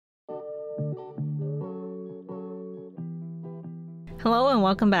Hello and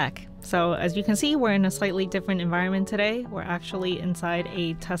welcome back. So as you can see, we're in a slightly different environment today. We're actually inside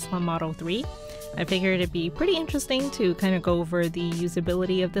a Tesla Model 3. I figured it'd be pretty interesting to kind of go over the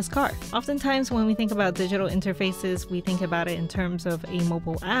usability of this car. Oftentimes when we think about digital interfaces, we think about it in terms of a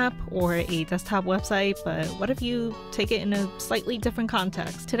mobile app or a desktop website, but what if you take it in a slightly different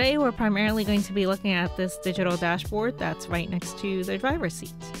context? Today we're primarily going to be looking at this digital dashboard that's right next to the driver's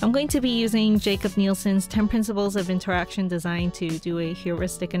seat. I'm going to be using Jakob Nielsen's 10 Principles of Interaction Design to do a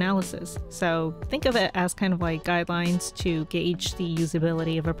heuristic analysis. So think of it as kind of like guidelines to gauge the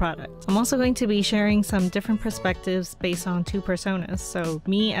usability of a product. I'm also going to be sharing some different perspectives based on two personas. So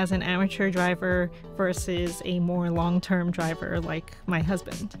me as an amateur driver versus a more long-term driver like my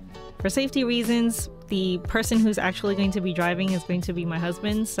husband. For safety reasons, the person who's actually going to be driving is going to be my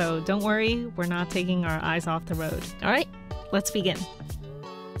husband, so don't worry, we're not taking our eyes off the road. All right, let's begin.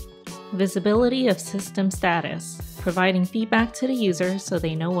 Visibility of system status, providing feedback to the user so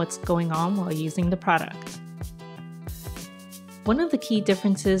they know what's going on while using the product. One of the key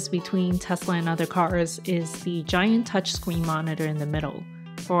differences between Tesla and other cars is the giant touchscreen monitor in the middle.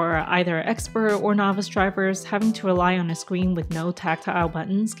 For either expert or novice drivers, having to rely on a screen with no tactile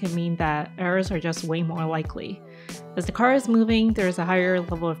buttons can mean that errors are just way more likely. As the car is moving, there's a higher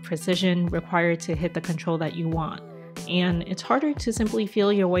level of precision required to hit the control that you want, and it's harder to simply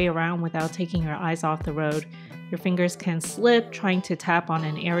feel your way around without taking your eyes off the road. Your fingers can slip trying to tap on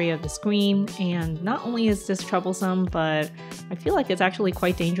an area of the screen, and not only is this troublesome, but I feel like it's actually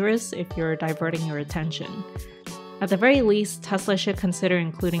quite dangerous if you're diverting your attention. At the very least, Tesla should consider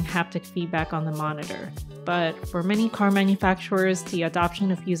including haptic feedback on the monitor. But for many car manufacturers, the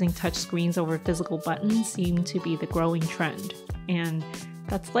adoption of using touchscreens over physical buttons seems to be the growing trend. And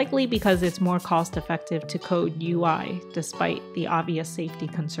that's likely because it's more cost-effective to code UI, despite the obvious safety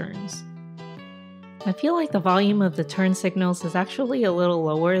concerns. I feel like the volume of the turn signals is actually a little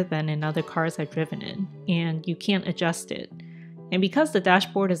lower than in other cars I've driven in, and you can't adjust it. And because the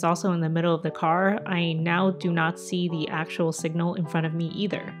dashboard is also in the middle of the car, I now do not see the actual signal in front of me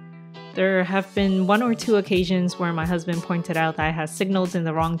either. There have been one or two occasions where my husband pointed out that I had signaled in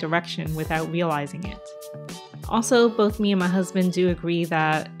the wrong direction without realizing it. Also, both me and my husband do agree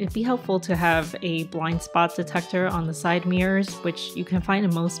that it'd be helpful to have a blind spot detector on the side mirrors, which you can find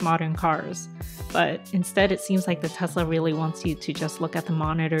in most modern cars. But instead, it seems like the Tesla really wants you to just look at the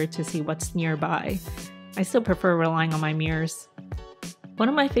monitor to see what's nearby. I still prefer relying on my mirrors. One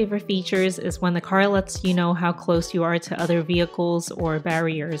of my favorite features is when the car lets you know how close you are to other vehicles or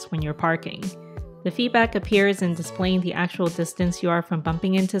barriers when you're parking. The feedback appears in displaying the actual distance you are from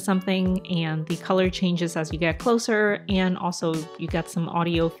bumping into something, and the color changes as you get closer, and also you get some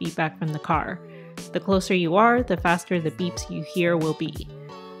audio feedback from the car. The closer you are, the faster the beeps you hear will be.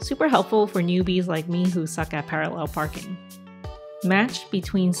 Super helpful for newbies like me who suck at parallel parking. Match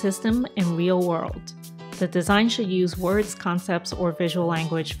between system and real world. The design should use words, concepts, or visual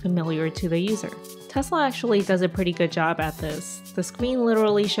language familiar to the user. Tesla actually does a pretty good job at this. The screen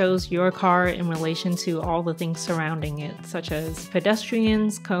literally shows your car in relation to all the things surrounding it, such as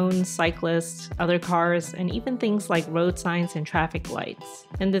pedestrians, cones, cyclists, other cars, and even things like road signs and traffic lights.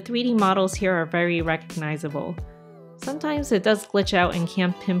 And the 3D models here are very recognizable. Sometimes it does glitch out and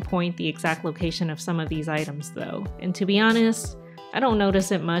can't pinpoint the exact location of some of these items though, and to be honest, I don't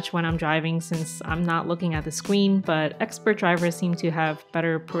notice it much when I'm driving since I'm not looking at the screen, but expert drivers seem to have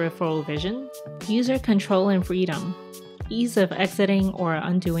better peripheral vision. User control and freedom. Ease of exiting or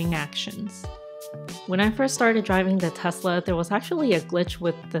undoing actions. When I first started driving the Tesla, there was actually a glitch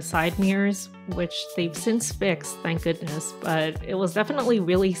with the side mirrors, which they've since fixed, thank goodness, but it was definitely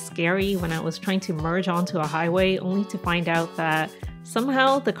really scary when I was trying to merge onto a highway only to find out that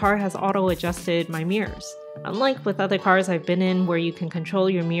somehow the car has auto-adjusted my mirrors. Unlike with other cars I've been in where you can control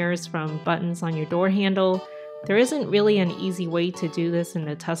your mirrors from buttons on your door handle, there isn't really an easy way to do this in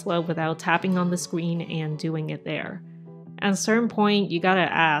the Tesla without tapping on the screen and doing it there. At a certain point, you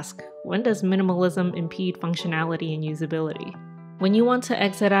gotta ask, when does minimalism impede functionality and usability? When you want to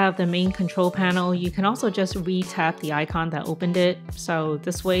exit out of the main control panel, you can also just re-tap the icon that opened it, so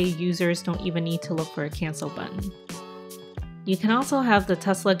this way users don't even need to look for a cancel button. You can also have the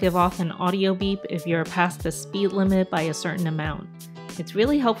Tesla give off an audio beep if you're past the speed limit by a certain amount. It's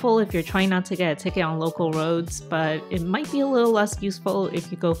really helpful if you're trying not to get a ticket on local roads, but it might be a little less useful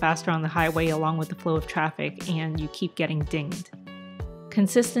if you go faster on the highway along with the flow of traffic and you keep getting dinged.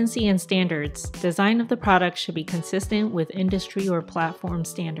 Consistency and standards. Design of the product should be consistent with industry or platform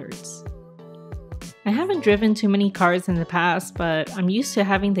standards. I haven't driven too many cars in the past, but I'm used to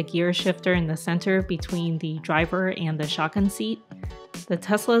having the gear shifter in the center between the driver and the shotgun seat. The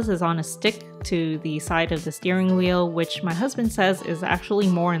Tesla's is on a stick to the side of the steering wheel, which my husband says is actually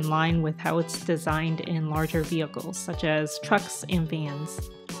more in line with how it's designed in larger vehicles, such as trucks and vans.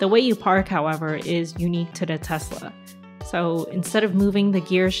 The way you park, however, is unique to the Tesla. So instead of moving the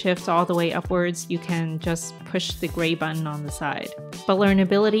gear shift all the way upwards, you can just push the gray button on the side. But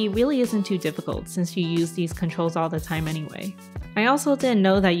learnability really isn't too difficult since you use these controls all the time anyway. I also didn't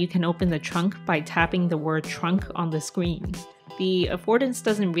know that you can open the trunk by tapping the word trunk on the screen. The affordance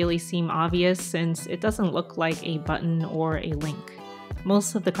doesn't really seem obvious since it doesn't look like a button or a link.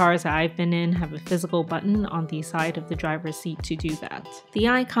 Most of the cars that I've been in have a physical button on the side of the driver's seat to do that. The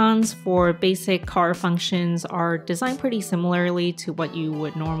icons for basic car functions are designed pretty similarly to what you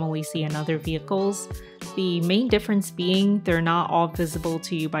would normally see in other vehicles, the main difference being they're not all visible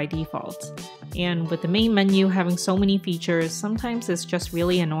to you by default. And with the main menu having so many features, sometimes it's just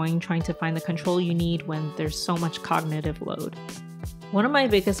really annoying trying to find the control you need when there's so much cognitive load. One of my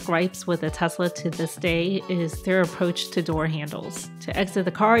biggest gripes with the Tesla to this day is their approach to door handles. To exit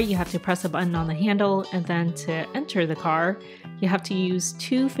the car, you have to press a button on the handle, and then to enter the car, you have to use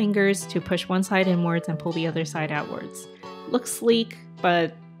 2 fingers to push one side inwards and pull the other side outwards. Looks sleek,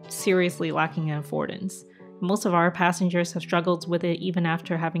 but seriously lacking in affordance. Most of our passengers have struggled with it even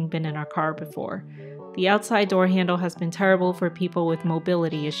after having been in our car before. The outside door handle has been terrible for people with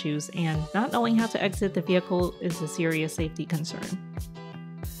mobility issues, and not knowing how to exit the vehicle is a serious safety concern.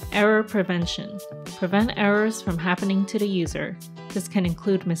 Error prevention. Prevent errors from happening to the user. This can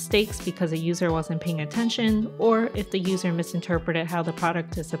include mistakes because a user wasn't paying attention, or if the user misinterpreted how the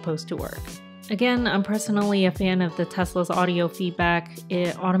product is supposed to work. Again, I'm personally a fan of the Tesla's audio feedback.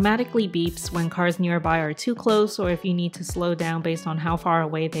 It automatically beeps when cars nearby are too close or if you need to slow down based on how far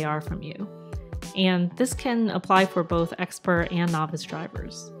away they are from you. And this can apply for both expert and novice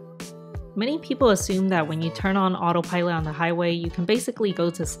drivers. Many people assume that when you turn on autopilot on the highway, you can basically go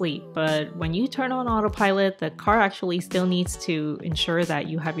to sleep, but when you turn on autopilot, the car actually still needs to ensure that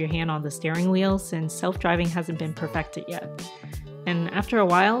you have your hand on the steering wheel since self-driving hasn't been perfected yet. And after a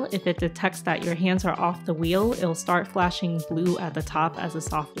while, if it detects that your hands are off the wheel, it'll start flashing blue at the top as a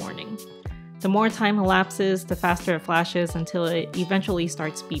soft warning. The more time elapses, the faster it flashes until it eventually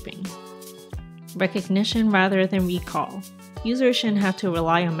starts beeping. Recognition rather than recall. Users shouldn't have to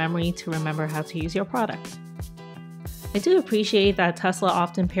rely on memory to remember how to use your product. I do appreciate that Tesla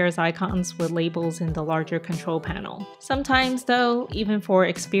often pairs icons with labels in the larger control panel. Sometimes though, even for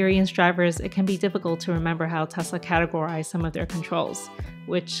experienced drivers, it can be difficult to remember how Tesla categorized some of their controls,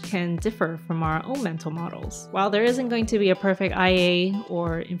 which can differ from our own mental models. While there isn't going to be a perfect IA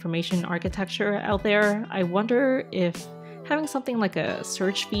or information architecture out there, I wonder if having something like a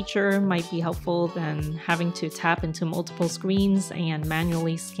search feature might be helpful than having to tap into multiple screens and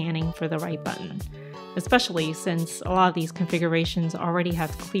manually scanning for the right button. Especially since a lot of these configurations already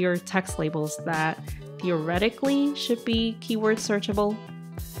have clear text labels that theoretically should be keyword searchable.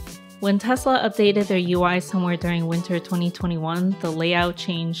 When Tesla updated their UI somewhere during winter 2021, the layout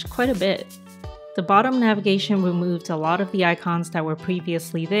changed quite a bit. The bottom navigation removed a lot of the icons that were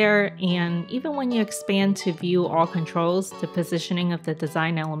previously there, and even when you expand to view all controls, the positioning of the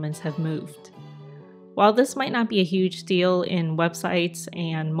design elements have moved. While this might not be a huge deal in websites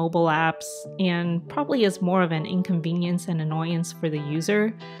and mobile apps, and probably is more of an inconvenience and annoyance for the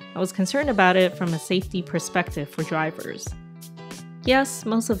user, I was concerned about it from a safety perspective for drivers. Yes,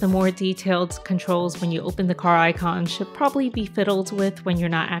 most of the more detailed controls when you open the car icon should probably be fiddled with when you're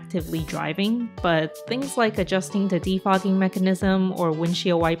not actively driving, but things like adjusting the defogging mechanism or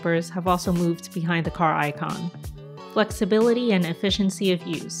windshield wipers have also moved behind the car icon. Flexibility and efficiency of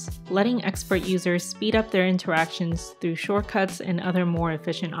use, letting expert users speed up their interactions through shortcuts and other more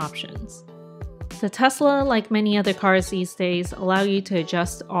efficient options. The Tesla, like many other cars these days, allow you to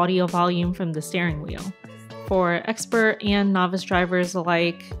adjust audio volume from the steering wheel. For expert and novice drivers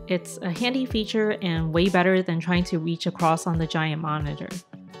alike, it's a handy feature and way better than trying to reach across on the giant monitor.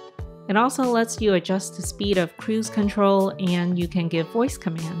 It also lets you adjust the speed of cruise control, and you can give voice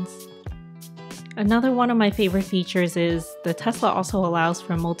commands. Another one of my favorite features is the Tesla also allows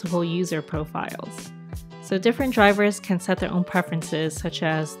for multiple user profiles. So different drivers can set their own preferences, such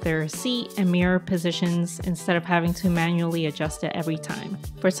as their seat and mirror positions, instead of having to manually adjust it every time.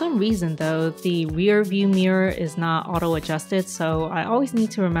 For some reason though, the rear view mirror is not auto-adjusted, so I always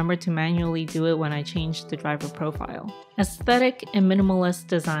need to remember to manually do it when I change the driver profile. Aesthetic and minimalist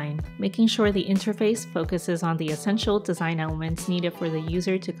design, making sure the interface focuses on the essential design elements needed for the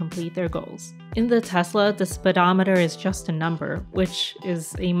user to complete their goals. In the Tesla, the speedometer is just a number, which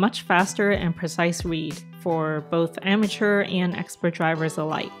is a much faster and precise read for both amateur and expert drivers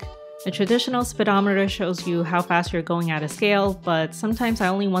alike. A traditional speedometer shows you how fast you're going at a scale, but sometimes I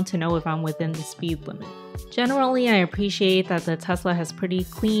only want to know if I'm within the speed limit. Generally, I appreciate that the Tesla has pretty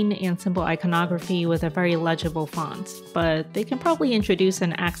clean and simple iconography with a very legible font, but they can probably introduce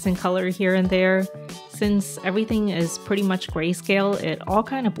an accent color here and there. Since everything is pretty much grayscale, it all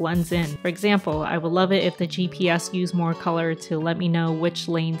kind of blends in. For example, I would love it if the GPS used more color to let me know which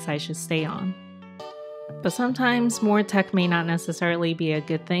lanes I should stay on. But sometimes more tech may not necessarily be a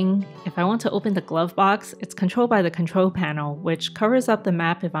good thing. If I want to open the glove box, it's controlled by the control panel, which covers up the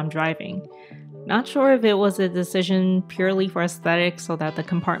map if I'm driving. Not sure if it was a decision purely for aesthetics so that the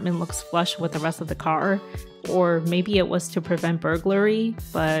compartment looks flush with the rest of the car, or maybe it was to prevent burglary,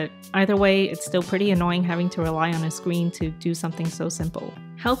 but either way, it's still pretty annoying having to rely on a screen to do something so simple.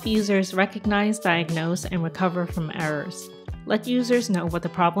 Help users recognize, diagnose, and recover from errors. Let users know what the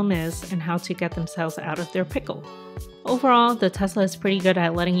problem is and how to get themselves out of their pickle. Overall, the Tesla is pretty good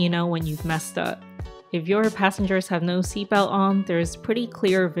at letting you know when you've messed up. If your passengers have no seatbelt on, there's pretty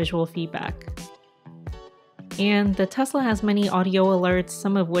clear visual feedback. And the Tesla has many audio alerts,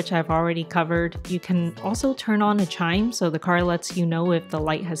 some of which I've already covered. You can also turn on a chime so the car lets you know if the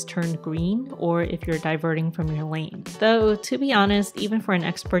light has turned green or if you're diverting from your lane. Though, to be honest, even for an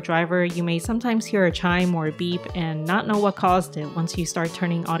expert driver, you may sometimes hear a chime or a beep and not know what caused it once you start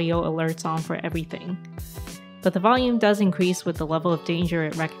turning audio alerts on for everything. But the volume does increase with the level of danger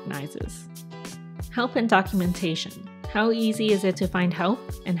it recognizes. Help and documentation. How easy is it to find help,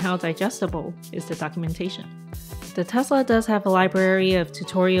 and how digestible is the documentation? The Tesla does have a library of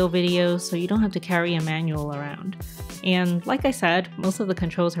tutorial videos, so you don't have to carry a manual around. And like I said, most of the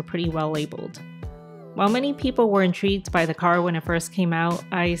controls are pretty well labeled. While many people were intrigued by the car when it first came out,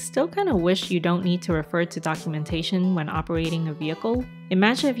 I still kind of wish you don't need to refer to documentation when operating a vehicle.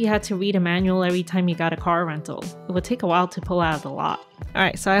 Imagine if you had to read a manual every time you got a car rental. It would take a while to pull out of the lot.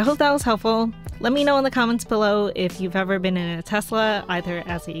 Alright, so I hope that was helpful. Let me know in the comments below if you've ever been in a Tesla, either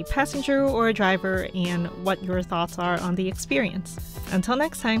as a passenger or a driver, and what your thoughts are on the experience. Until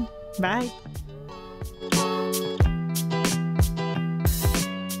next time, bye!